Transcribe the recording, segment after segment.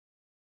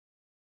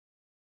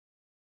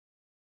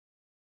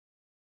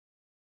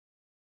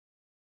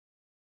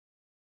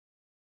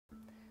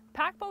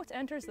Pakboat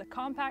enters the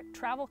compact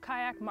travel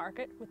kayak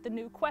market with the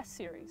new Quest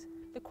series.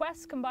 The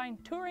Quests combine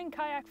touring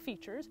kayak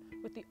features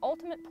with the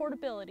ultimate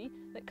portability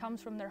that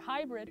comes from their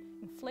hybrid,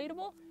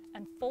 inflatable,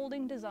 and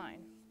folding design.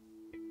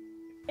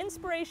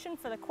 Inspiration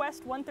for the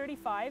Quest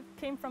 135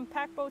 came from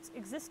Pakboat's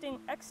existing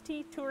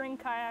XT Touring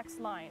Kayaks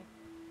line,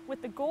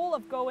 with the goal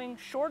of going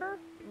shorter,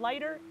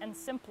 lighter, and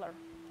simpler.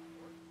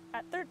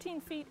 At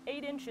 13 feet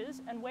 8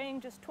 inches and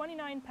weighing just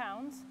 29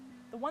 pounds,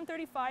 the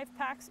 135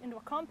 packs into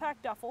a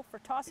compact duffel for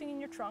tossing in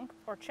your trunk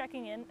or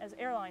checking in as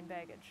airline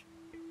baggage.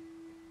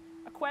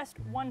 A Quest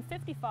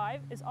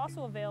 155 is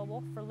also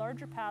available for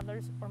larger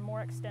paddlers or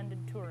more extended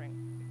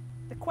touring.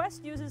 The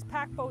Quest uses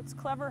Pakboat's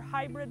clever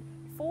hybrid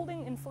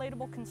folding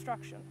inflatable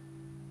construction.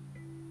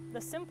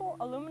 The simple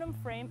aluminum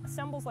frame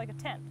assembles like a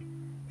tent.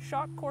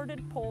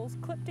 Shock-corded poles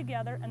clip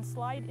together and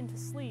slide into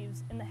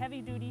sleeves in the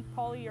heavy-duty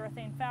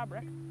polyurethane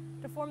fabric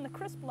to form the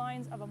crisp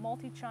lines of a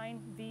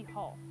multi-chine V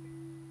hull.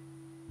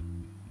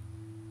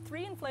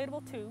 3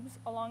 inflatable tubes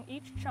along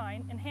each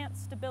chine enhance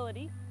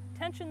stability,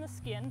 tension the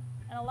skin,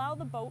 and allow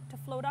the boat to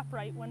float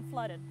upright when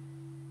flooded.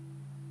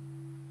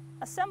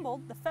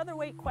 Assembled, the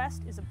featherweight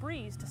Quest is a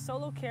breeze to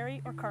solo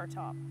carry or car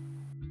top.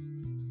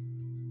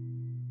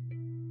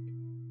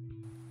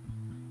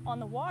 On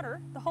the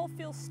water, the hull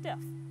feels stiff.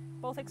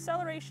 Both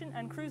acceleration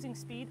and cruising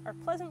speed are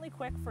pleasantly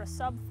quick for a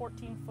sub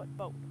 14-foot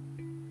boat.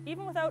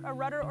 Even without a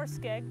rudder or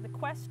skeg, the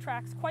Quest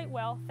tracks quite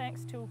well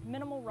thanks to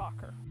minimal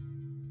rocker.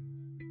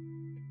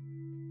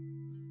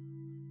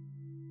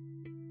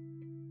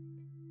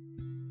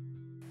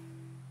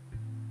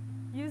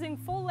 Using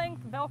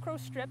full-length Velcro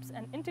strips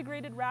and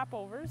integrated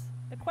wrapovers,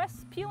 the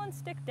Quest's peel and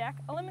stick deck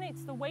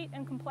eliminates the weight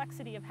and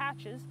complexity of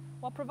hatches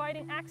while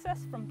providing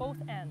access from both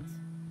ends.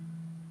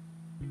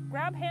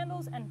 Grab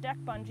handles and deck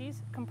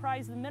bungees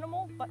comprise the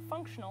minimal but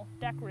functional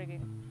deck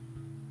rigging.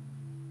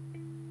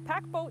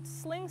 Pakboat's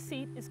sling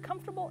seat is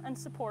comfortable and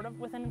supportive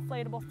with an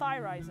inflatable thigh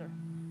riser,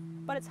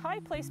 but its high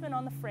placement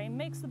on the frame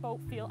makes the boat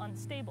feel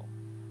unstable.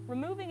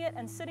 Removing it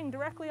and sitting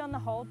directly on the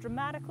hull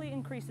dramatically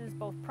increases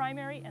both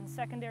primary and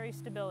secondary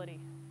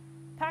stability.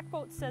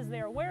 Pakboat says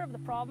they are aware of the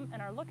problem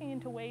and are looking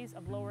into ways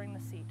of lowering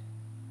the seat.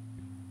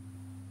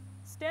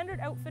 Standard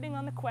outfitting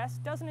on the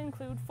Quest doesn't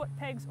include foot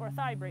pegs or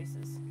thigh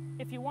braces.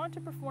 If you want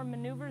to perform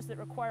maneuvers that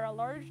require a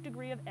large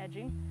degree of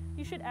edging,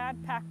 you should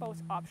add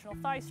Pakboat's optional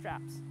thigh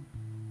straps.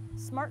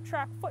 Smart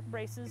Track foot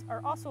braces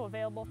are also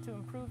available to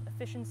improve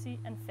efficiency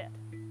and fit.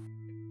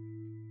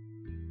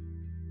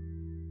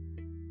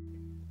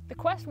 The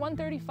Quest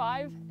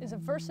 135 is a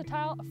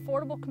versatile,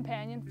 affordable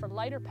companion for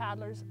lighter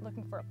paddlers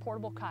looking for a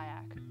portable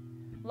kayak.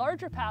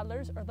 Larger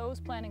paddlers or those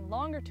planning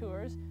longer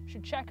tours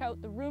should check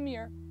out the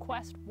roomier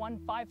Quest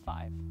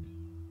 155.